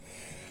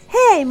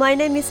Hi, my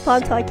name is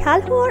Panta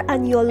Kalhor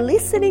and you're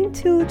listening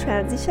to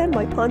Transition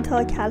by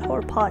Panta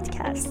Kalhor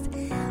podcast.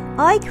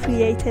 I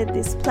created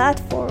this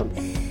platform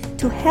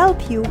to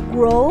help you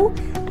grow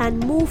and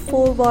move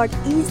forward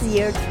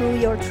easier through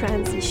your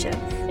transition,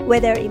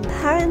 whether in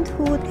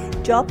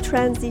parenthood, job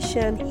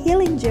transition,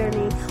 healing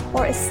journey,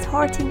 or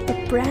starting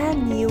a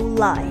brand new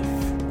life.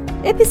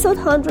 Episode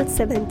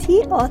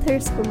 170,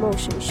 Author's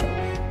Promotion Show.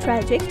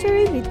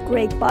 Trajectory with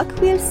Greg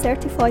Buckwill,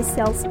 certified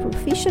sales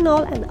professional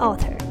and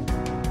author.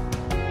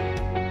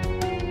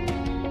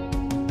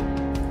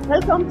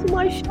 Welcome to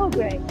my show,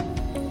 Greg.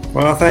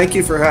 Well, thank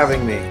you for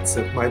having me. It's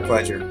my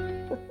pleasure.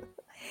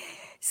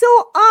 So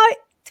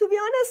to be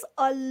honest,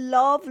 I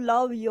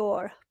love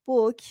your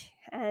book,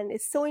 and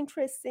it's so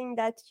interesting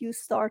that you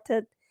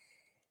started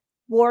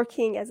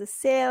working as a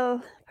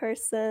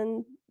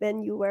salesperson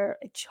when you were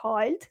a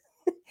child,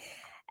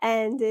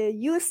 and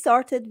you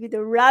started with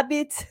the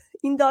rabbit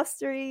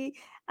industry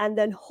and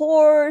then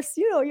horse.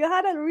 You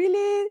had a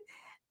really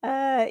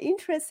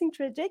interesting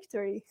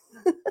trajectory.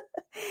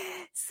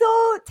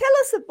 So tell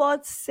us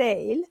about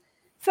sale.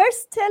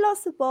 First, tell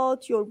us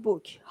about your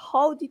book.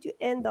 How did you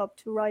end up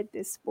to write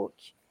this book?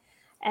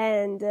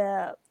 And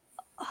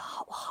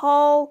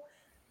how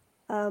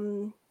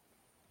and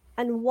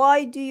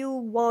why do you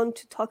want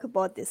to talk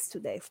about this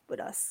today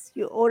with us?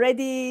 You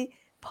already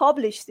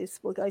published this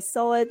book. I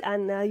saw it,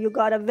 and you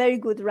got a very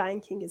good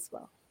ranking as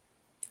well.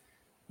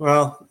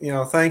 Well,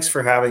 thanks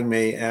for having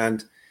me.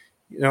 And,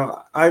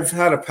 I've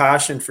had a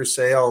passion for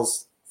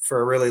sales for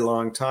a really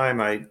long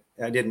time. I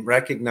didn't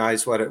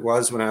recognize what it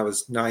was when I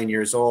was 9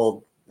 years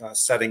old,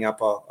 setting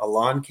up a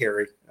lawn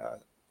care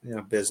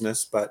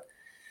business. But,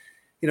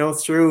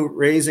 through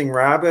raising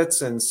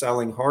rabbits and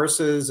selling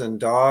horses and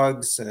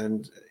dogs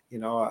and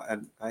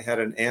I had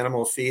an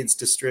animal feeds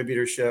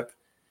distributorship.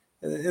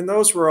 And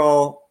those were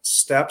all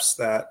steps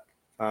that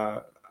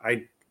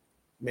I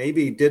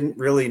maybe didn't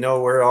really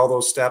know where all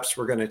those steps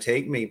were going to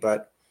take me,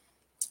 but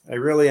I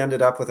really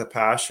ended up with a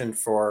passion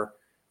for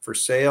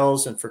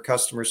sales and for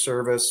customer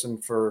service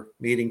and for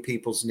meeting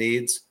people's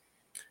needs.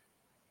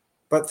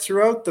 But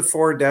throughout the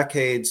 4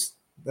 decades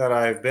that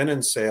I've been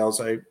in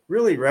sales, I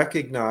really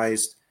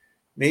recognized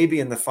maybe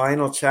in the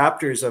final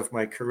chapters of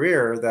my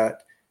career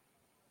that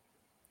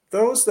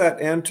those that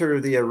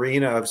enter the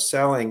arena of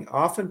selling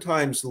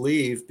oftentimes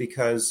leave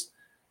because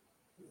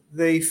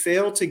they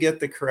fail to get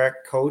the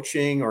correct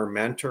coaching or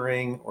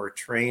mentoring or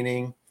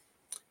training.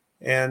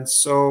 And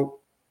so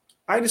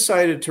I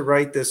decided to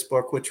write this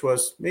book, which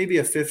was maybe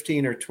a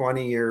 15 or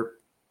 20 year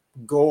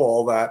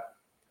goal that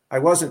I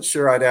wasn't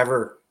sure I'd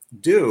ever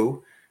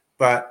do.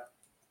 But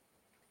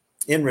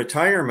in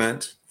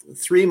retirement,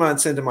 3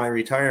 months into my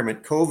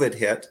retirement, COVID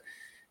hit,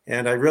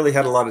 and I really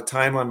had a lot of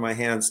time on my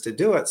hands to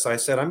do it. So I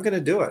said, I'm going to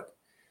do it.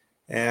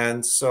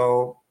 And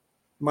so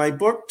my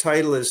book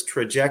title is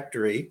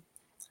Trajectory.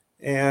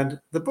 And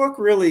the book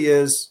really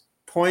is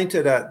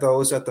pointed at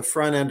those at the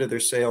front end of their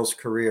sales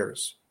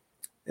careers.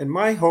 And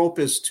my hope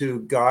is to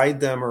guide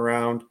them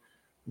around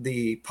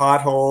the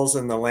potholes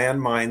and the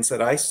landmines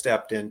that I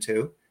stepped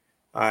into.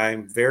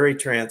 I'm very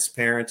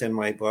transparent in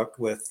my book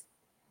with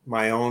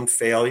my own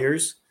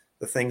failures,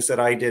 the things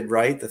that I did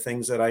right, the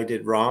things that I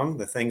did wrong,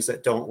 the things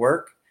that don't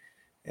work.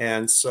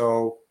 And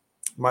so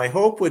my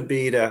hope would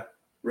be to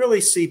really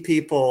see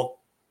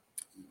people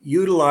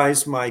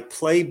utilize my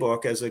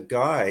playbook as a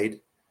guide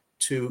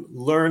to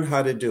learn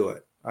how to do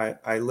it.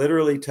 I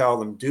literally tell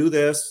them, do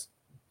this,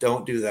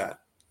 don't do that.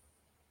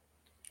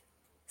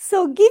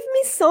 So give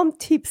me some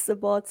tips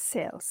about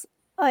sales.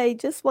 I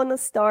just want to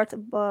start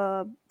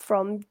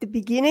from the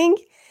beginning.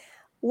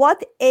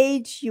 What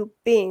age you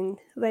been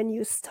when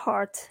you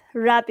start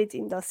rabbit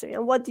industry,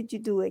 and what did you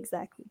do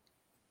exactly?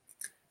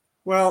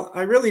 Well,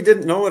 I really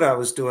didn't know what I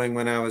was doing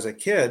when I was a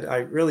kid. I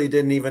really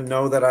didn't even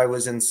know that I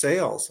was in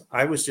sales.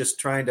 I was just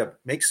trying to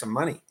make some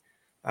money.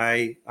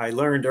 I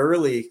learned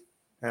early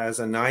as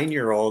a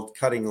 9-year-old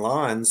cutting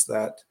lawns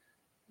that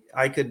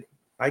I could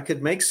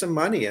make some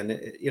money. And,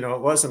 it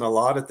wasn't a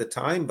lot at the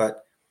time,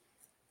 but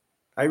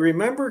I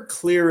remember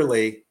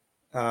clearly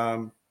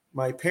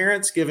my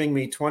parents giving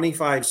me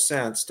 25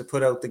 cents to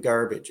put out the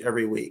garbage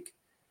every week.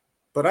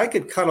 But I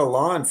could cut a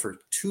lawn for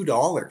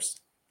 $2.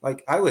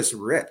 Like, I was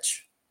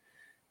rich.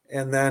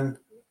 And then,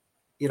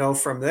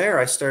 from there,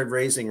 I started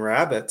raising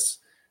rabbits.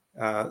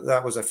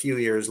 That was a few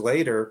years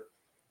later.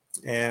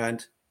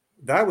 And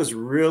that was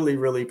really,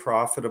 really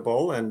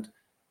profitable. And,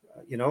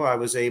 I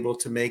was able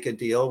to make a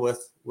deal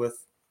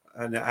with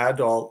an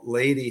adult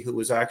lady who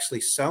was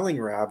actually selling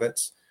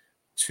rabbits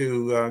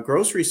to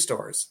grocery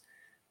stores.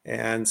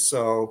 And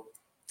so,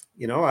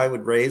 I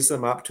would raise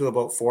them up to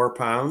about 4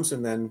 pounds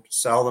and then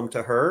sell them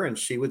to her, and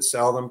she would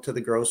sell them to the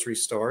grocery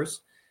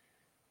stores.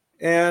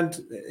 And,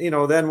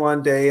 then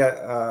one day,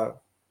 I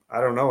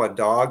don't know, a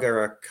dog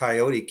or a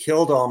coyote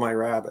killed all my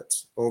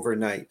rabbits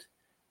overnight,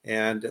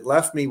 and it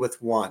left me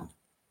with one.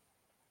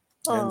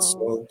 Oh. And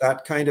so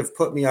that kind of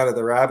put me out of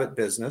the rabbit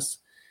business.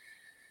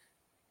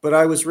 But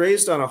I was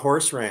raised on a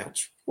horse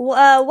ranch.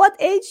 What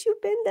age you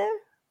been there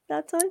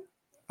that time?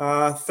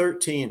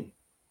 13.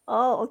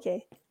 Oh,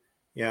 okay.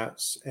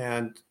 Yes.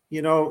 And,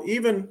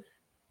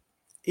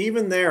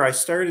 even there, I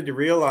started to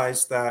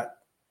realize that,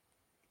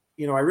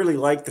 I really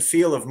liked the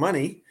feel of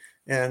money.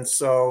 And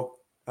so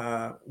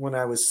when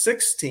I was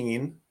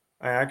 16,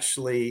 I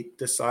actually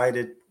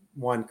decided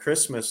one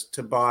Christmas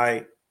to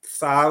buy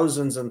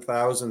thousands and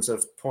thousands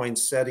of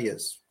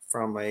poinsettias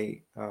from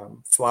a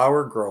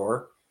flower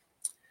grower.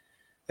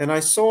 And I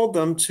sold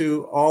them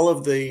to all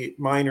of the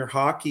minor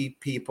hockey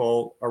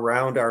people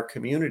around our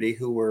community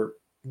who were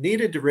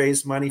needed to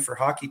raise money for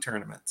hockey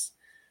tournaments.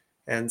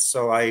 And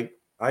so I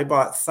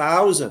bought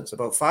thousands,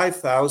 about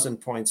 5,000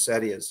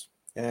 poinsettias,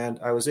 and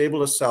I was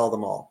able to sell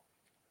them all.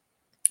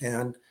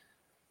 And,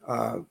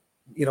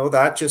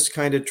 that just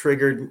kind of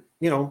triggered,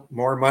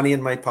 more money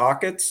in my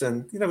pockets.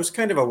 And, it was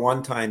kind of a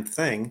one-time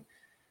thing.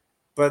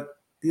 But,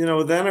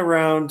 then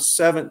around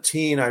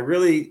 17, I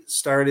really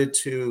started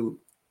to,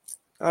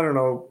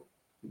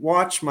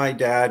 watch my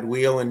dad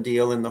wheel and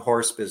deal in the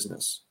horse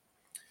business.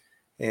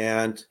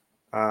 And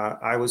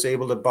I was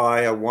able to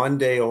buy a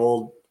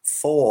one-day-old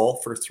foal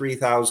for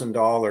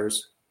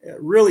 $3,000,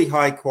 really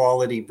high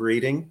quality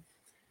breeding.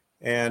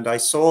 And I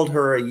sold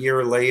her a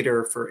year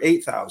later for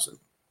 $8,000.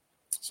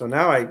 So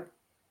now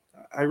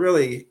I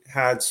really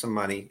had some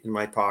money in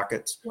my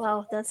pockets.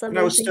 Wow, that's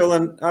amazing.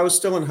 And I was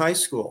still in high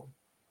school.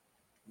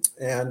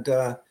 And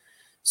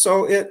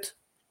so it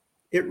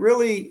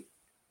really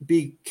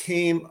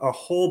became a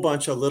whole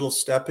bunch of little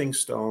stepping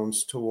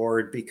stones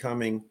toward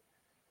becoming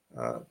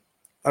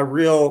a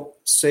real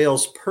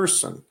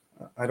salesperson.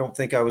 I don't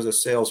think I was a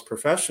sales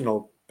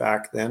professional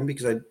back then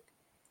because I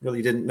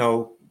really didn't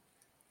know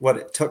what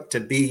it took to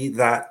be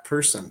that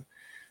person.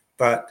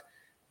 But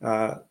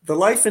the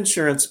life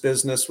insurance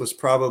business was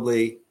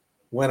probably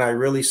when I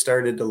really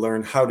started to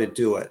learn how to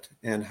do it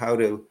and how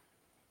to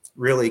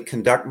really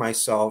conduct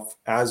myself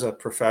as a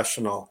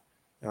professional.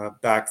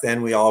 Back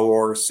then, we all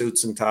wore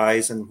suits and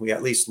ties, and we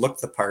at least looked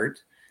the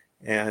part.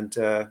 And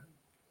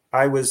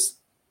I was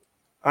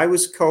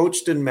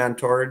coached and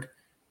mentored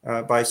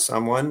by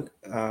someone,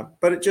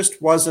 but it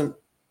just wasn't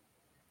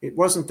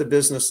the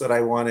business that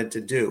I wanted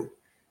to do.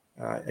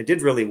 I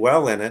did really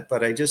well in it,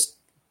 but I just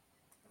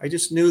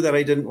knew that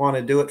I didn't want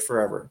to do it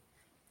forever.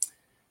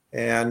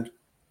 And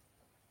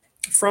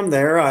from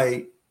there,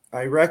 I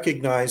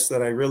recognized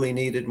that I really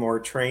needed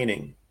more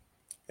training.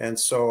 And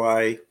so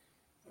I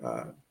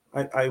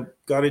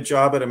got a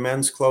job at a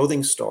men's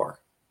clothing store,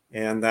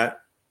 and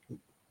that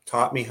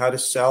taught me how to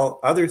sell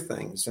other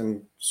things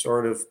and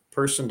sort of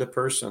person to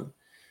person.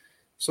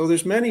 So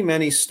there's many,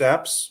 many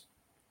steps,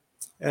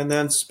 and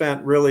then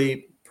spent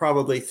really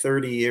probably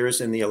 30 years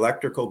in the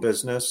electrical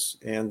business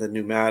and the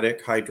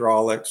pneumatic,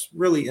 hydraulics,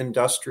 really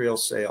industrial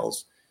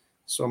sales.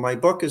 So my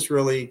book is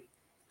really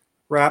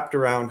wrapped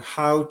around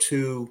how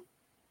to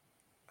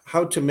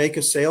make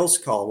a sales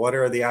call. What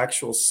are the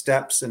actual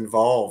steps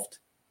involved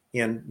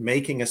in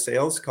making a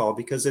sales call?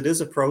 Because it is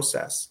a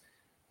process.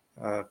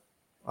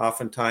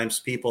 Oftentimes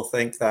people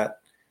think that,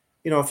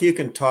 if you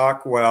can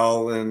talk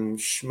well and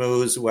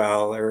schmooze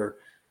well or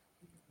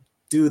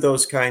do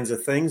those kinds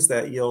of things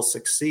that you'll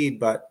succeed.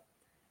 But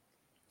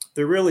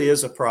there really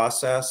is a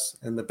process,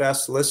 and the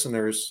best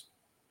listeners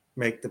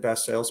make the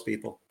best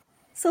salespeople.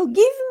 So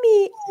give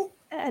me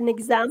an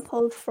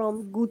example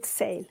from good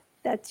sale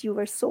that you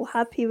were so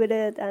happy with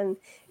it and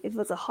it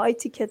was a high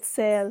ticket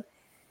sale.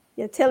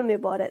 Yeah, tell me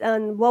about it.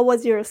 And what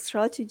was your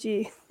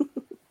strategy?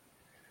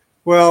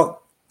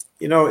 Well,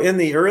 in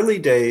the early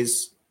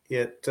days,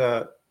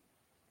 a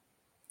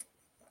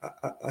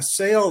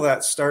sale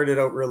that started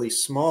out really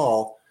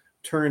small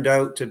turned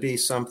out to be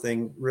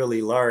something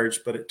really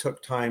large, but it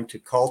took time to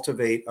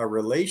cultivate a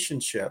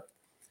relationship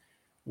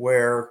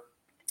where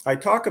I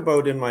talk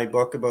about in my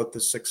book about the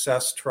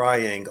success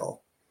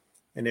triangle.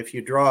 And if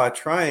you draw a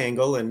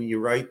triangle and you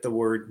write the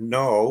word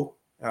know,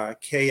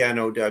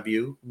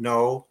 K-N-O-W,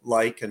 know,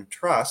 like, and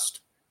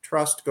trust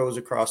goes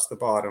across the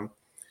bottom.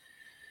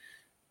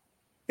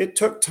 It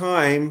took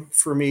time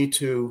for me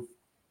to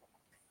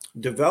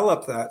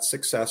develop that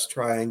success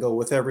triangle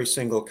with every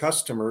single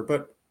customer,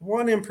 but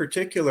one in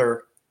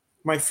particular,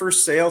 my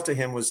first sale to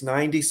him was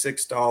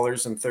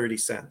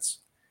 $96.30.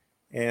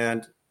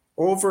 And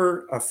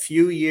over a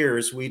few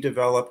years, we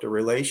developed a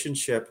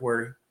relationship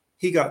where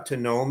he got to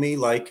know me,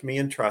 like me,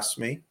 and trust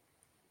me.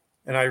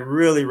 And I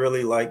really,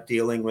 really liked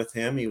dealing with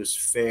him. He was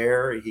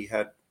fair. He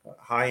had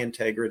high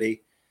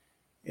integrity.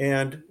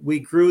 And we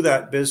grew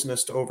that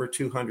business to over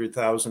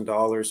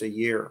 $200,000 a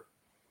year.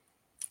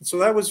 So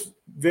that was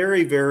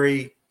very,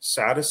 very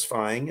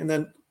satisfying. And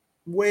then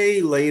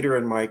way later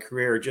in my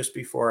career, just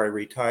before I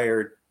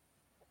retired,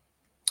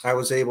 I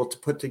was able to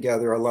put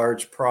together a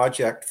large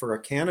project for a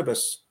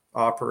cannabis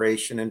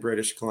operation in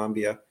British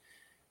Columbia.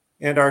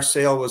 And our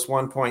sale was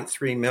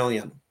 $1.3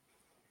 million.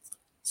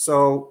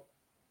 So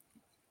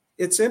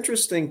it's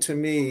interesting to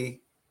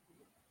me,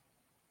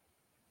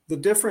 the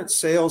different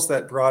sales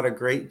that brought a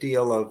great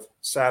deal of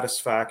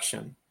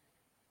satisfaction.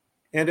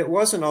 And it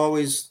wasn't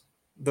always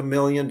the $1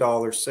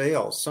 million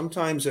sales.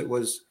 Sometimes it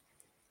was,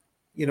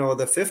 the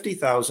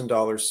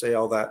 $50,000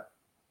 sale that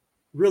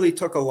really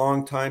took a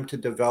long time to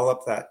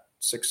develop that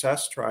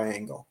success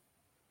triangle.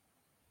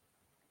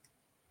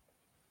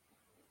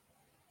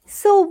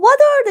 So, what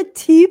are the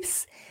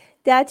tips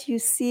that you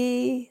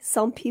see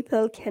some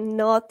people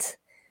cannot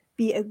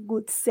be a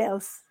good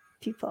sales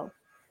people?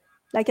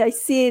 Like I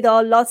see there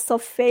are lots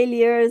of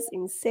failures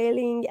in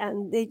selling,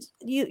 and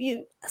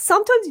you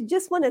sometimes you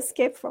just want to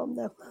escape from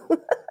them.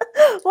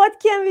 What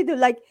can we do?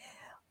 Like,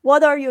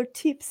 what are your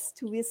tips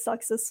to be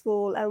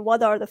successful, and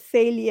what are the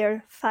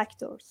failure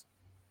factors?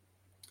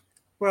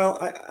 Well,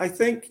 I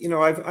think,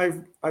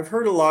 I've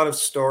heard a lot of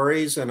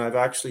stories, and I've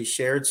actually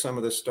shared some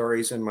of the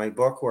stories in my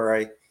book where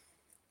I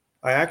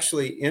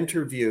actually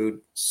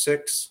interviewed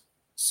 6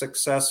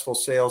 successful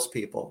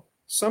salespeople.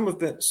 Some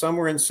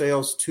were in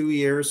sales 2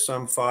 years,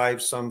 some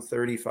 5, some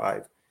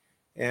 35.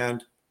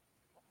 And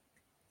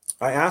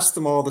I asked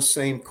them all the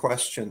same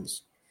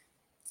questions.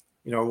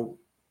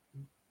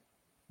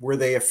 Were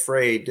they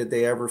afraid? Did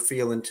they ever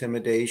feel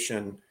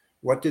intimidation?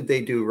 What did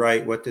they do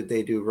right? What did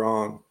they do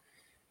wrong?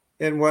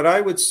 And what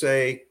I would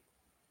say,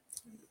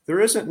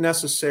 there isn't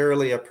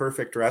necessarily a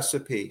perfect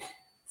recipe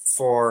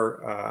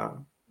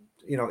for,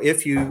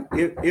 if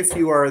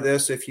you are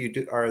this, if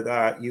you are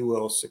that, you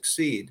will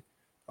succeed.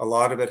 A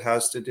lot of it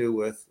has to do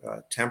with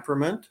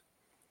temperament.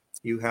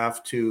 You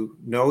have to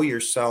know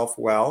yourself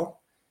well,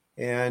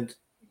 and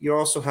you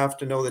also have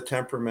to know the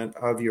temperament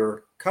of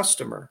your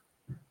customer,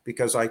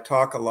 because I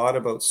talk a lot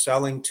about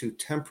selling to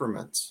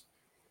temperaments.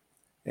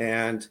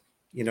 And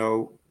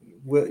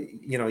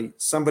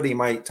somebody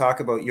might talk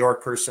about your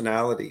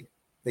personality.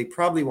 They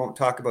probably won't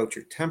talk about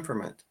your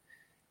temperament.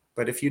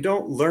 But if you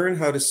don't learn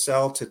how to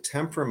sell to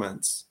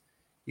temperaments,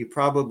 you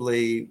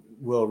probably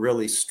will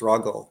really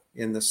struggle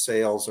in the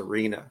sales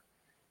arena.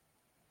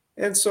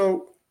 And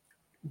so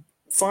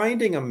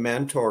finding a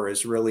mentor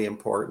is really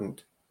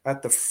important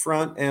at the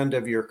front end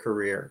of your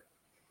career.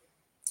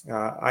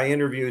 I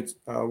interviewed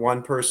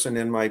one person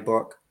in my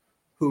book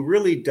who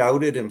really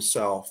doubted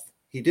himself.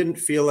 He didn't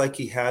feel like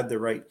he had the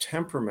right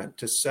temperament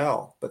to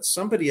sell, but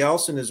somebody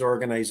else in his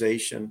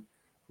organization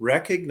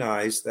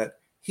recognized that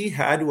he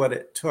had what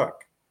it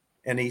took.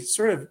 And he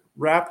sort of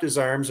wrapped his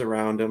arms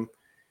around him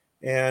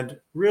and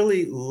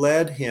really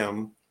led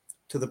him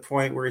to the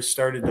point where he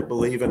started to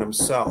believe in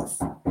himself.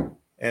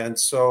 And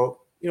so,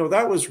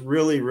 that was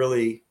really,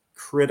 really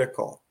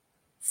critical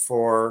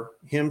for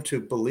him to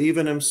believe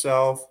in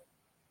himself,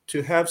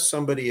 to have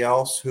somebody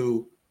else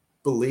who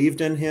believed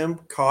in him,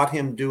 caught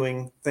him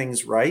doing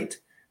things right.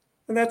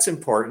 And that's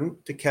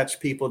important, to catch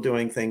people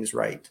doing things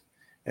right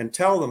and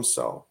tell them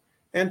so.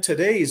 And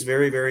today he's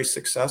very, very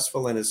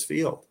successful in his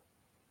field.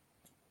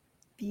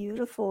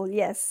 Beautiful.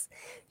 Yes,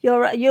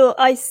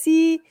 I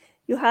see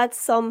you had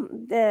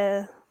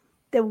the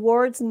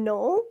words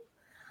no,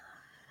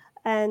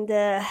 and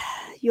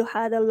you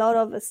had a lot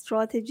of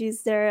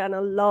strategies there, and I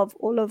love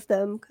all of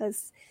them,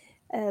 because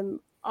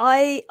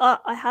I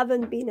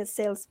haven't been a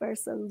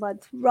salesperson,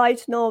 but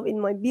right now in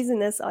my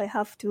business I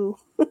have to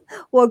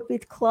work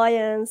with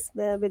clients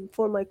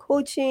for my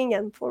coaching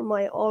and for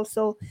my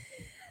also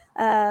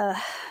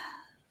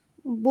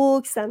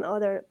books and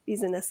other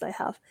business I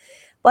have.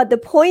 But the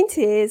point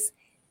is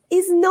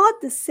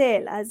not the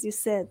sale, as you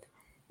said.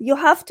 You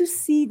have to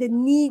see the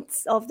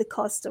needs of the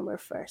customer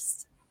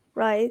first,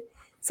 right?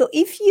 So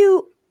if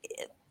you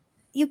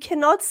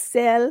cannot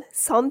sell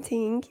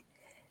something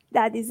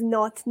that is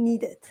not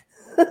needed,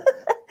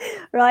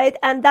 right?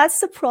 And that's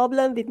the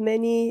problem with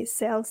many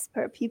sales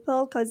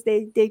people, because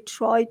they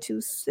try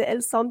to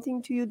sell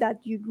something to you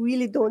that you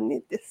really don't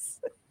need this.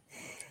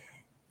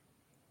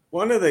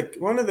 One of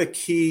the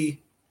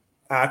key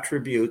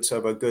attributes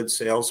of a good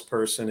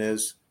salesperson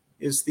is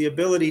the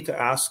ability to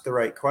ask the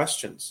right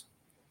questions.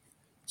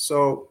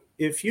 So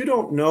if you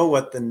don't know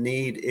what the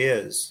need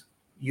is,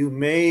 you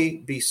may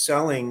be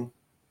selling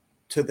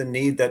to the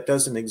need that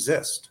doesn't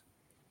exist.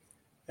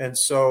 And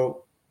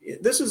so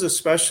this is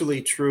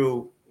especially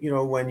true,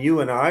 when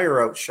you and I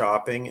are out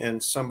shopping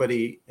and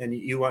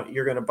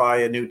you're going to buy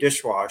a new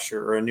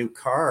dishwasher or a new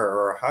car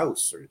or a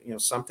house, or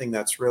something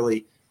that's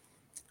really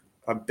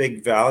a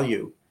big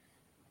value.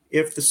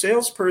 If the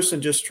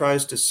salesperson just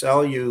tries to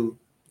sell you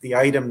the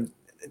item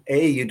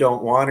you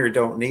don't want or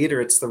don't need,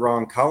 or it's the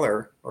wrong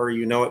color, or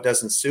it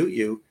doesn't suit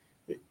you,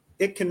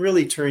 it can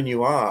really turn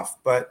you off.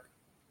 But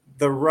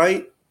the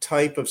right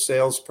type of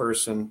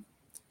salesperson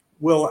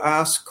will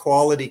ask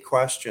quality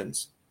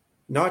questions,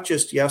 not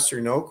just yes or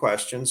no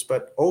questions,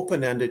 but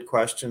open-ended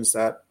questions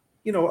that,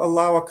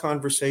 allow a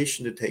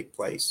conversation to take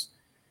place.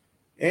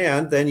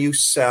 And then you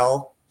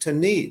sell to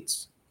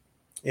needs.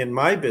 In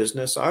my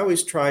business, I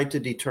always tried to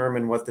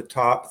determine what the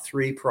top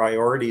 3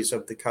 priorities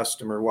of the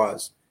customer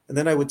was. And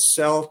then I would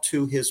sell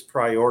to his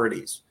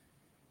priorities.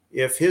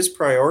 If his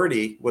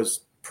priority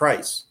was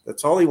price,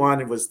 that's all he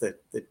wanted, was the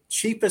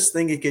cheapest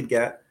thing he could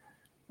get,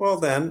 well,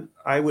 then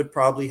I would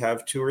probably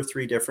have 2 or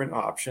 3 different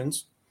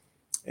options.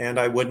 And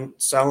I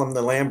wouldn't sell him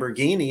the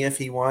Lamborghini if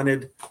he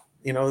wanted,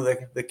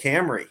 the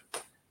Camry.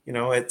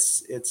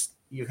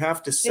 You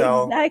have to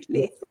sell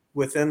exactly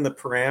within the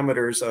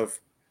parameters of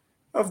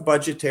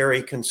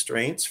budgetary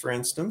constraints, for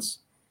instance,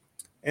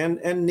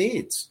 and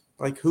needs.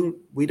 like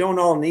we don't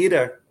all need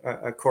a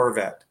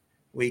Corvette.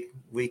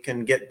 We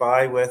can get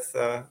by with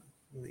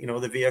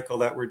the vehicle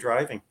that we're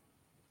driving.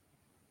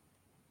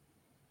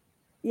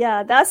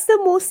 Yeah, that's the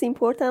most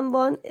important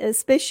one,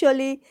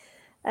 especially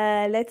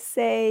let's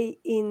say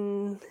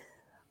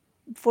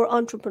for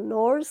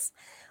entrepreneurs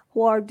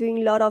who are doing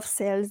a lot of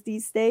sales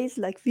these days,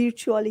 like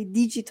virtually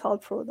digital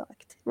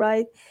product,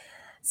 right?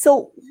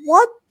 So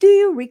what do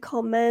you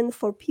recommend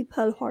for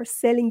people who are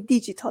selling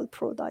digital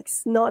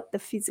products, not the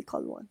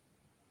physical one?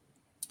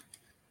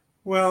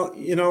 Well,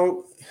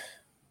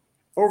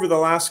 over the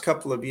last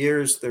couple of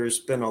years, there's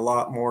been a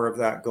lot more of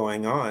that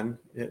going on.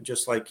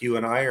 Just like you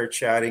and I are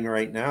chatting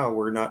right now,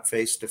 we're not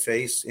face to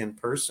face in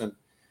person.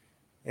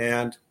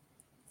 And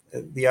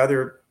the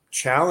other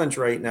challenge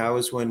right now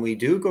is when we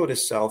do go to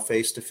sell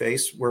face to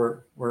face,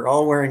 we're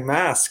all wearing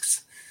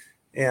masks,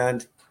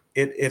 and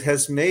it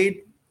has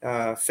made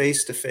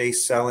face to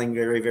face selling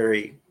very,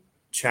 very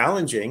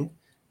challenging.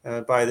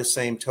 By the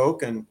same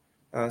token,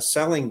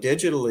 selling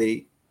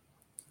digitally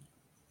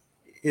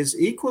is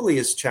equally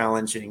as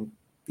challenging,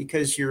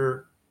 because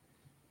you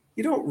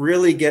don't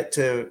really get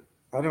to,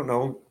 I don't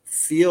know,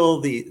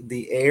 feel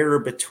the air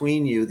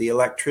between you, the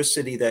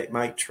electricity that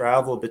might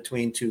travel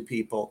between two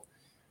people.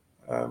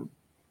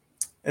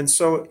 And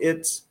so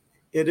it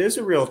is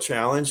a real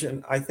challenge.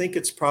 And I think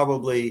it's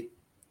probably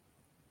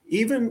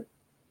even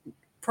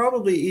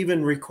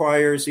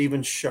requires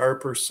even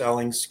sharper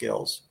selling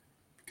skills,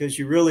 because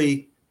you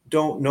really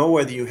don't know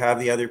whether you have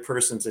the other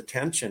person's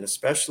attention,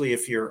 especially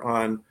if you're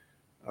on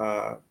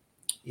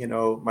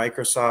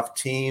Microsoft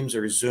Teams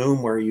or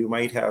Zoom, where you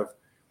might have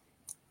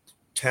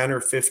 10 or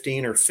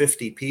 15 or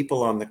 50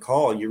 people on the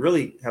call. You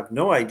really have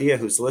no idea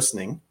who's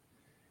listening,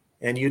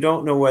 and you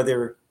don't know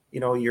whether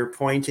you're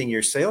pointing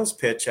your sales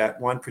pitch at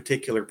one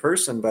particular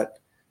person, but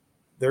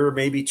they're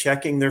maybe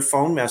checking their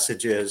phone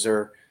messages,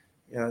 or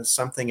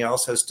something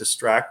else has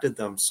distracted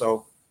them.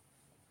 So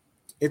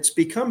it's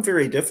become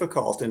very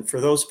difficult. And for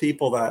those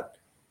people that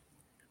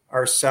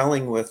are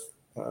selling with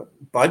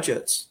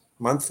budgets,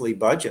 monthly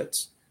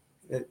budgets,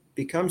 it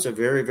becomes a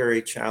very,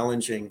 very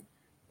challenging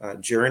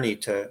journey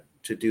to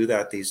do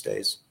that these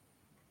days.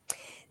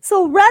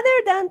 So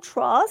rather than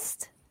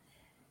trust,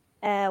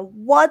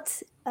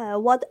 what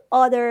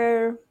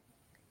other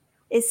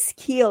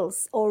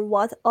skills or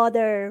what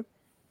other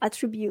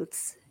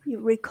attributes you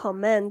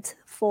recommend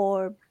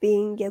for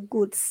being a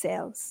good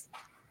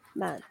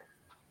salesman?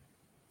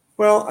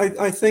 Well,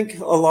 I think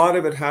a lot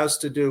of it has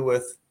to do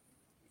with,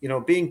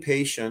 being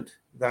patient.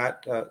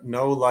 That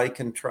know, like,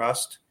 and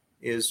trust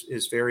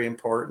is very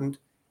important.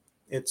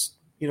 It's,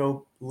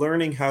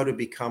 learning how to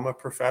become a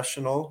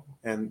professional,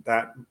 and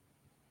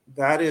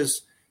that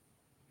is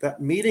that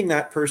meeting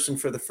that person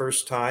for the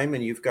first time,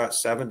 and you've got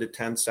 7 to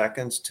 10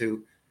 seconds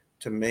to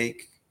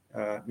make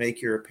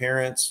your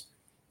appearance,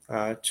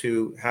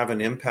 to have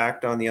an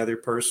impact on the other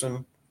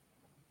person.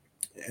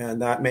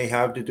 And that may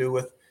have to do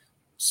with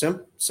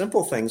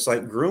simple things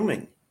like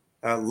grooming,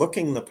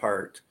 looking the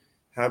part,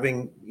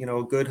 having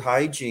good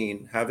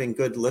hygiene, having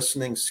good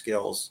listening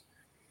skills.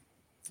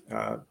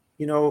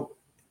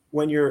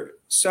 When you're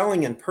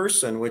selling in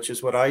person, which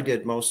is what I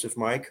did most of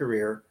my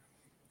career,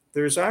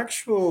 there's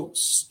actual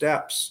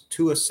steps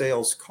to a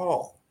sales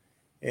call.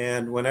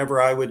 And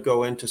whenever I would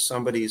go into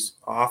somebody's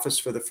office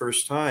for the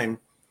first time,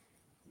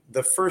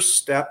 the first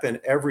step in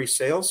every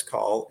sales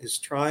call is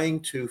trying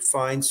to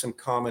find some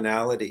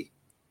commonality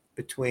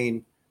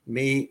between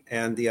me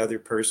and the other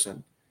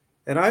person.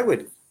 And I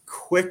would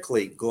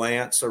quickly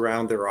glance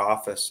around their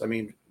office. I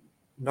mean,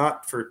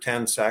 not for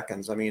 10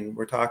 seconds. I mean,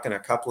 we're talking a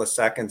couple of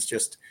seconds,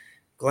 just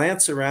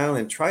glance around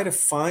and try to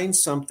find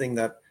something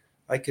that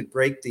I could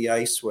break the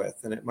ice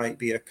with. And it might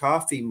be a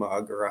coffee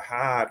mug or a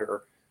hat,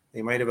 or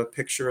they might have a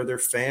picture of their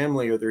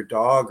family or their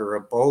dog or a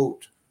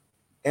boat,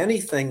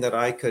 anything that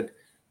I could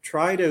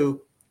try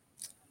to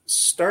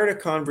start a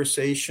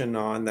conversation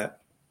on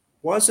that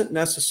wasn't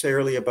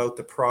necessarily about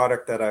the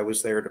product that I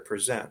was there to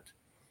present.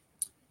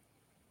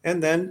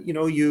 And then,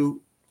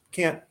 you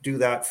can't do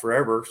that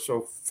forever.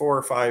 So 4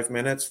 or 5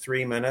 minutes,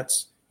 3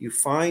 minutes, you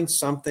find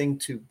something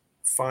to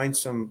find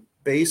some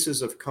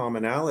bases of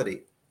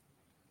commonality.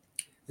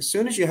 As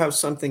soon as you have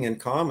something in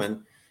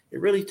common, it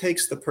really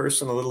takes the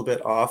person a little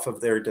bit off of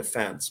their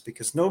defense,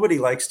 because nobody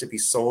likes to be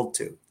sold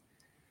to.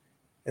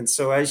 And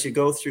so as you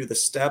go through the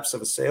steps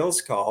of a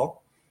sales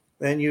call,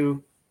 then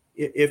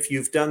if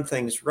you've done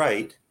things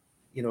right,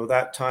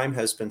 that time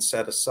has been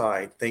set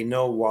aside. They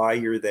know why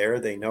you're there.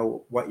 They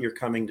know what you're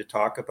coming to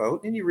talk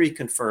about, and you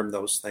reconfirm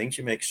those things.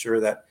 You make sure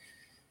that,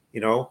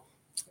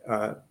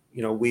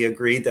 we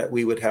agreed that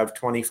we would have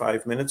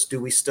 25 minutes.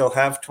 Do we still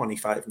have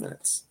 25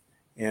 minutes?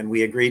 And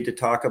we agreed to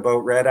talk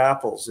about red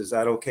apples. Is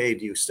that okay?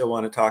 Do you still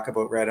want to talk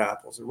about red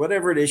apples, or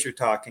whatever it is you're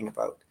talking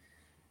about?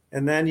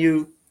 And then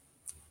you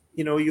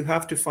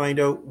have to find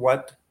out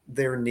what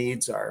their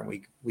needs are.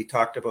 And we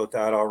talked about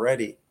that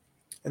already.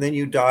 And then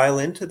you dial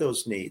into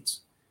those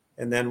needs.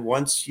 And then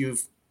once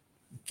you've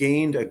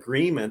gained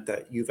agreement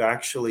that you've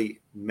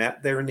actually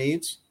met their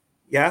needs,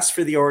 you ask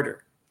for the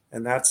order.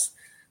 And that's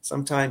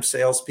sometimes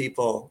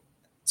salespeople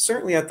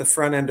certainly at the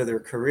front end of their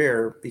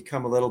career,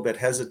 become a little bit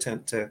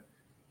hesitant to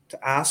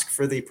ask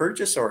for the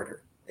purchase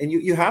order. And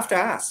you have to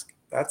ask.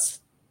 That's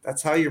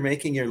how you're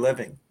making your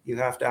living. You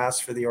have to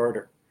ask for the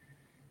order.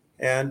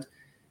 And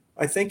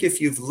I think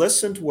if you've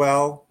listened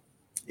well,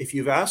 if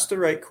you've asked the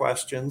right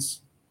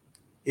questions,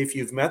 if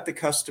you've met the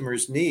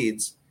customer's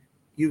needs,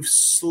 you've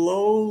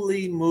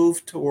slowly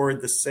moved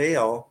toward the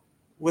sale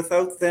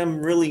without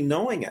them really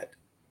knowing it.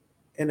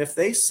 And if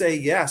they say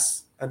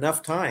yes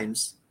enough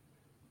times,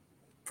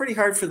 pretty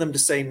hard for them to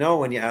say no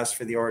when you ask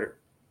for the order.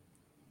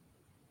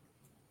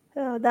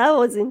 Oh, that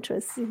was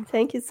interesting.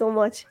 Thank you so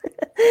much.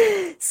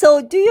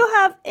 So do you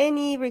have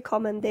any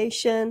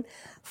recommendation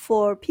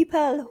for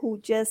people who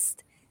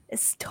just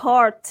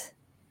start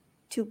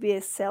to be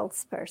a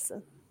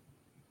salesperson?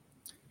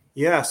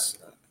 Yes,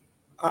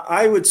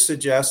 I would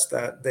suggest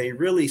that they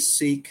really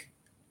seek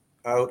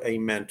out a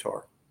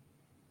mentor.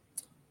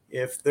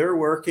 If they're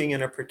working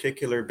in a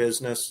particular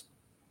business,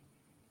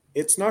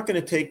 it's not going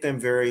to take them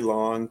very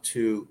long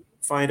to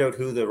find out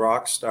who the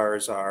rock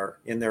stars are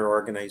in their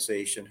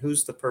organization.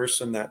 Who's the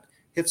person that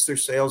hits their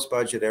sales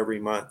budget every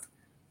month?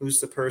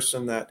 Who's the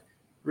person that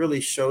really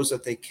shows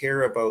that they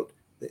care about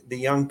the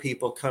young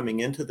people coming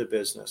into the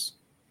business?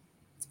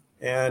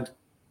 And,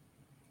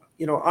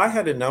 I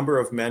had a number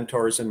of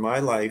mentors in my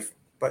life,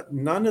 but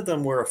none of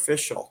them were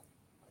official.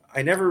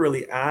 I never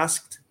really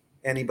asked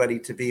anybody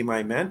to be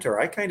my mentor.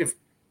 I kind of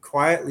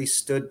quietly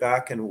stood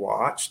back and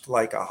watched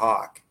like a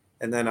hawk,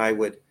 and then I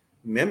would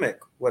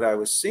mimic what I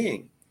was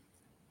seeing.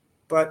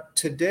 But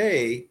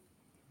today,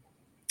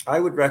 I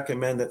would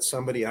recommend that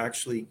somebody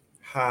actually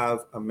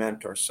have a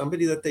mentor,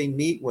 somebody that they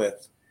meet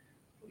with,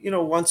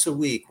 once a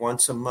week,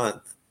 once a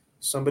month,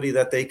 somebody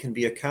that they can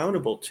be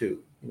accountable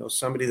to,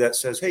 somebody that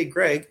says, hey,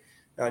 Greg,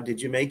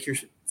 did you make your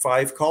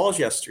 5 calls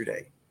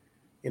yesterday?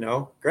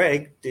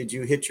 Greg, did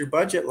you hit your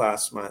budget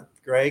last month?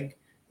 Greg,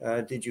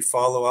 did you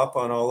follow up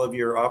on all of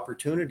your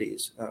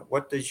opportunities?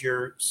 What does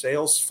your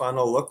sales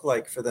funnel look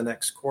like for the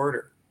next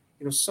quarter?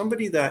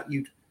 Somebody that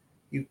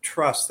you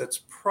trust,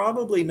 that's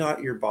probably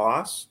not your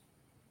boss.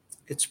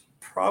 It's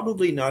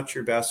probably not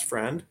your best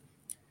friend.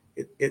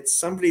 It's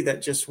somebody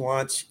that just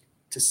wants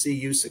to see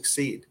you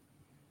succeed.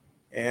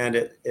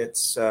 And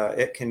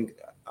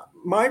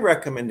my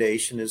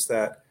recommendation is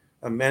that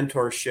a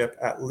mentorship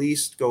at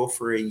least go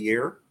for a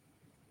year.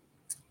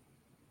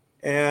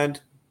 And,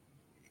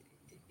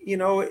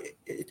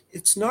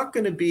 it's not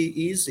going to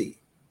be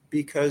easy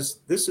because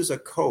this is a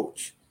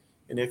coach.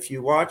 And if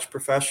you watch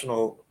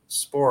professional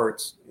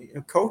sports,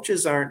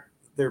 coaches aren't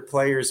their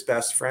players'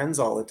 best friends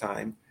all the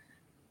time,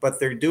 but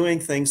they're doing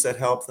things that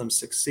help them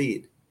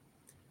succeed.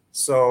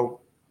 So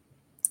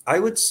I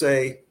would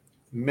say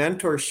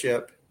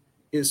mentorship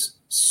is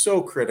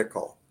so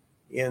critical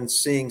in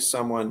seeing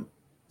someone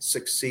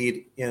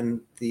succeed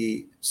in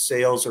the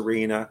sales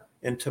arena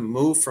and to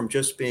move from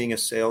just being a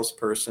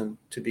salesperson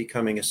to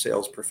becoming a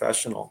sales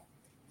professional.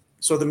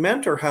 So the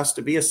mentor has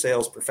to be a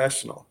sales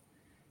professional.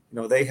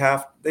 They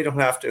don't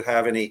have to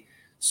have any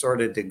sort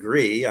of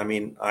degree. I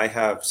mean, I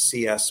have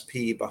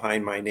CSP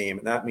behind my name,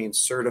 and that means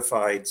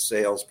certified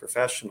sales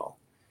professional.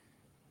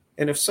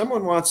 And if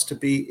someone wants to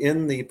be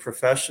in the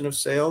profession of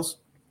sales,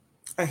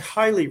 I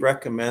highly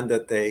recommend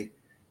that they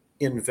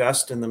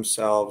invest in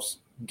themselves,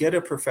 get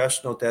a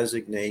professional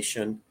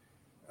designation.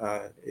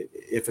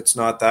 If it's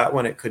not that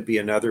one, it could be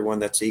another one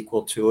that's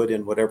equal to it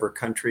in whatever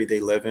country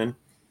they live in.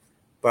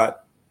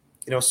 But,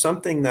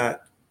 something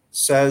that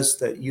says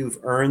that you've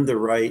earned the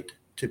right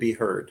to be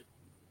heard.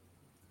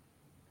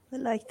 I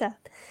like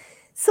that.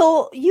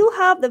 So you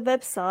have the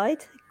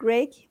website,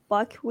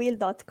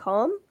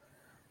 gregbuckwheal.com.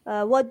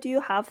 What do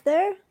you have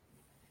there?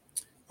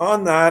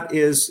 On that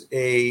is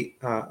a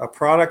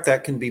product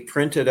that can be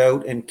printed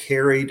out and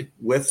carried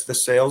with the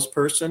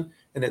salesperson.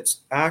 And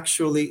it's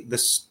actually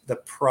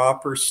the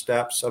proper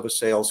steps of a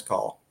sales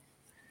call.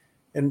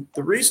 And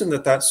the reason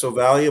that that's so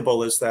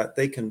valuable is that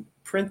they can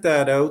print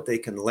that out, they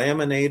can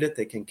laminate it,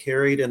 they can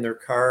carry it in their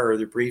car or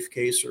their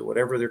briefcase or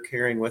whatever they're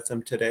carrying with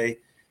them today.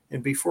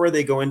 And before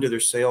they go into their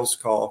sales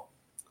call,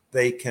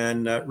 they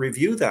can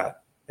review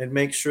that and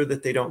make sure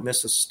that they don't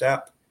miss a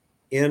step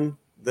in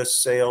the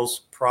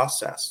sales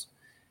process.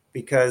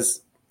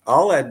 Because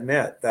I'll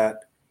admit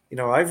that,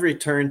 I've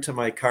returned to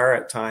my car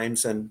at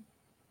times and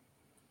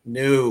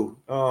knew,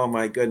 oh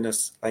my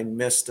goodness, I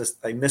missed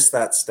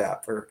that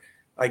step, or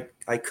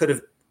I could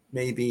have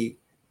maybe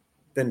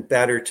been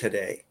better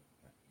today.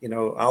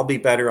 I'll be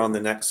better on the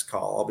next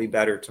call. I'll be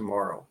better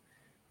tomorrow.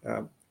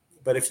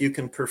 But if you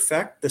can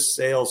perfect the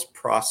sales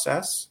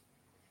process,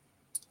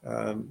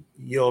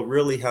 you'll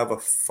really have a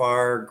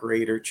far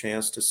greater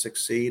chance to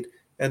succeed.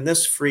 And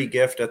this free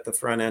gift at the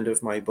front end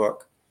of my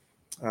book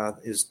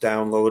is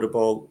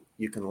downloadable.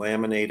 You can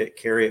laminate it,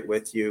 carry it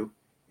with you.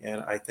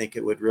 And I think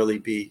it would really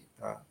be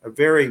a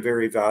very,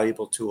 very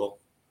valuable tool.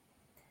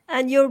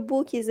 And your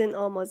book is in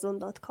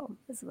Amazon.com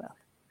as well.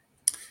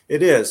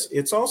 It is.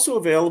 It's also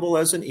available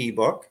as an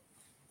ebook.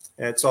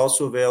 It's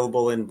also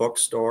available in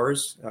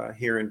bookstores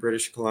here in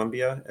British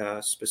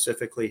Columbia,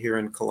 specifically here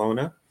in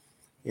Kelowna.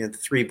 And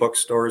 3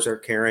 bookstores are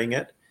carrying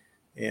it.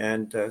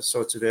 And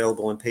so it's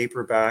available in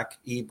paperback,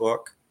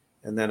 ebook,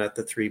 and then at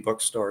the 3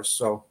 bookstores.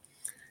 So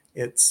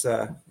it's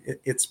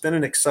been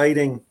an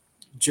exciting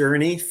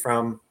journey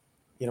from,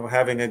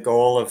 having a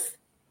goal of,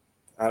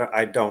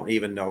 I don't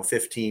even know,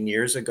 15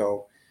 years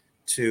ago,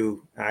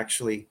 to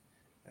actually,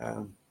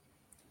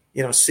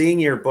 seeing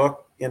your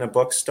book in a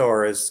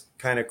bookstore is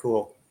kind of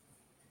cool.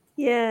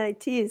 Yeah,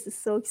 it is. It's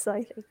so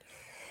exciting.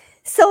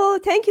 So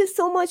thank you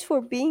so much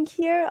for being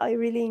here. I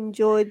really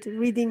enjoyed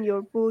reading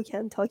your book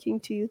and talking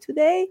to you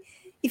today.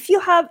 If you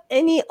have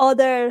any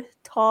other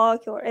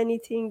talk or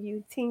anything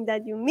you think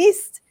that you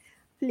missed,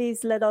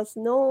 please let us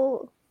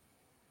know.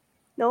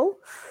 No?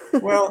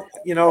 Well,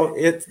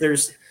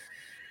 there's,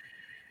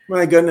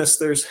 my goodness,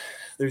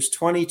 there's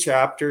 20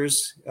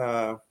 chapters,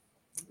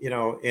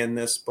 in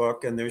this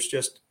book, and there's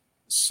just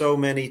so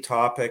many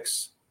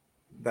topics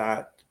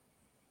that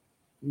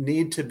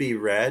need to be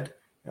read.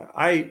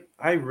 I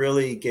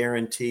really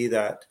guarantee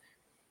that,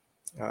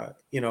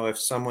 if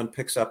someone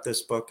picks up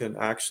this book and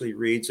actually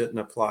reads it and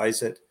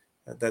applies it,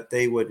 that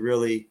they would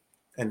really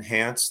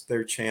enhance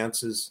their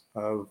chances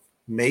of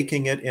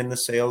making it in the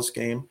sales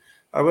game.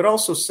 I would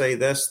also say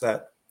this,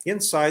 that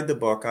inside the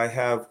book, I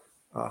have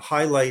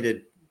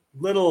highlighted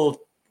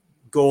little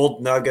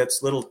gold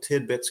nuggets, little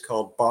tidbits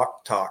called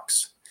Bach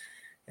talks.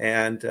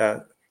 And,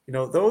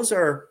 those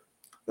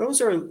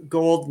are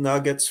gold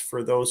nuggets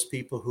for those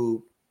people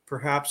who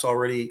perhaps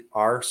already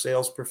are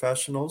sales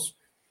professionals,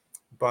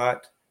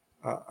 but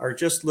are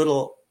just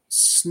little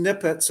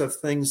snippets of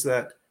things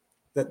that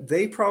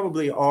they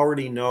probably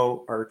already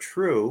know are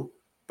true,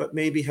 but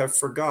maybe have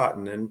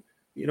forgotten. And,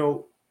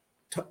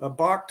 a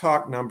Bach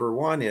talk number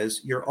 1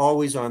 is you're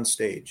always on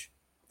stage.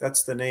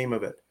 That's the name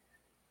of it.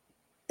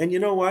 And you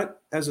know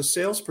what? As a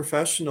sales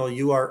professional,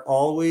 you are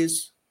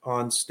always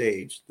on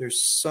stage.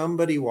 There's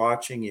somebody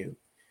watching you.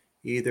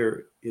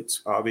 Either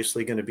it's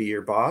obviously going to be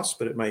your boss,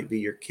 but it might be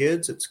your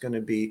kids. It's going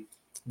to be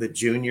the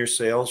junior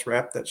sales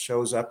rep that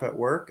shows up at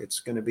work.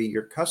 It's going to be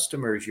your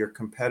customers, your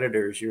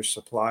competitors, your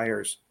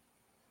suppliers.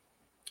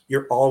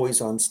 You're always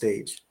on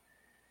stage.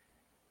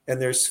 And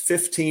there's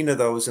 15 of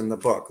those in the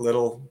book,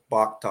 little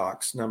Bach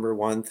talks, number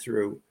 1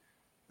 through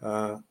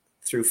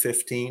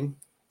 15.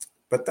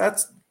 But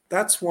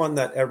that's one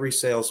that every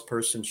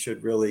salesperson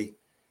should really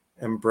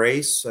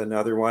embrace.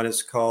 Another one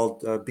is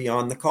called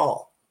Beyond the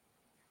Call.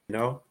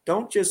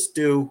 Don't just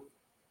do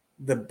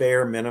the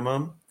bare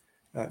minimum.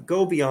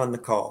 Go beyond the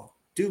call.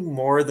 Do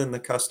more than the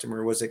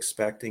customer was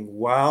expecting.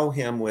 Wow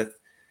him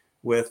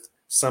with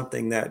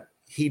something that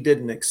he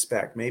didn't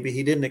expect. Maybe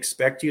he didn't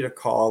expect you to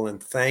call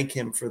and thank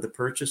him for the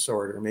purchase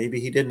order. Maybe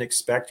he didn't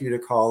expect you to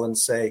call and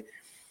say,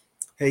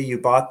 hey, you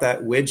bought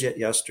that widget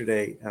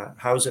yesterday.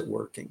 How's it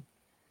working?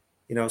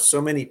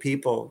 So many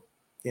people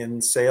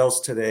in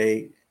sales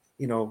today,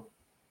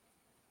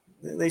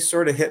 they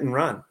sort of hit and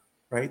run,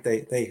 right?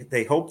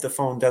 They hope the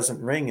phone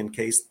doesn't ring in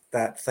case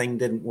that thing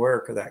didn't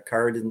work or that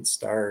car didn't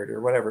start or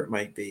whatever it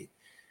might be.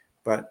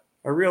 But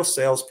a real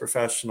sales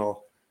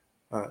professional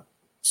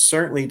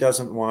certainly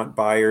doesn't want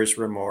buyer's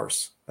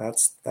remorse.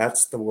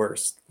 That's the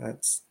worst.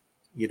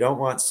 You don't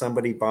want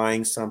somebody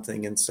buying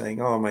something and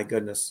saying, oh my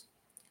goodness,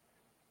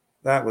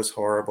 that was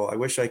horrible. I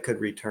wish I could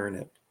return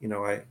it.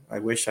 I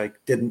wish I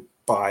didn't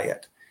buy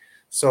it.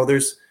 So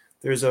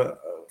there's a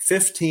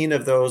 15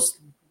 of those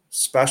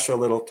special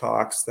little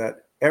talks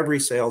that every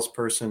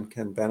salesperson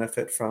can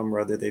benefit from,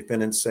 whether they've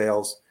been in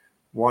sales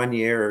 1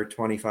 year or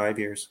 25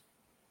 years.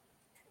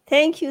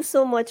 Thank you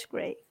so much,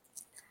 Greg.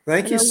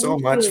 Thank you so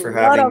much for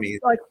having me.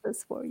 A lot of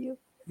success for you.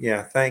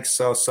 Yeah, thanks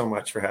so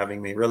much for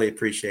having me. Really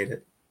appreciate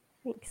it.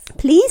 Thanks.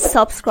 Please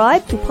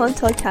subscribe to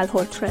Ponta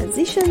Calhoun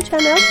Transition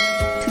channel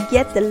to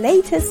get the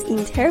latest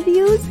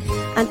interviews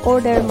and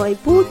order my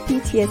book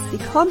PTSD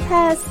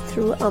Compass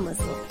through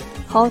Amazon.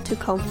 How to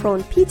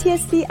confront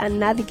PTSD and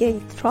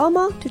navigate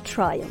trauma to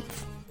triumph.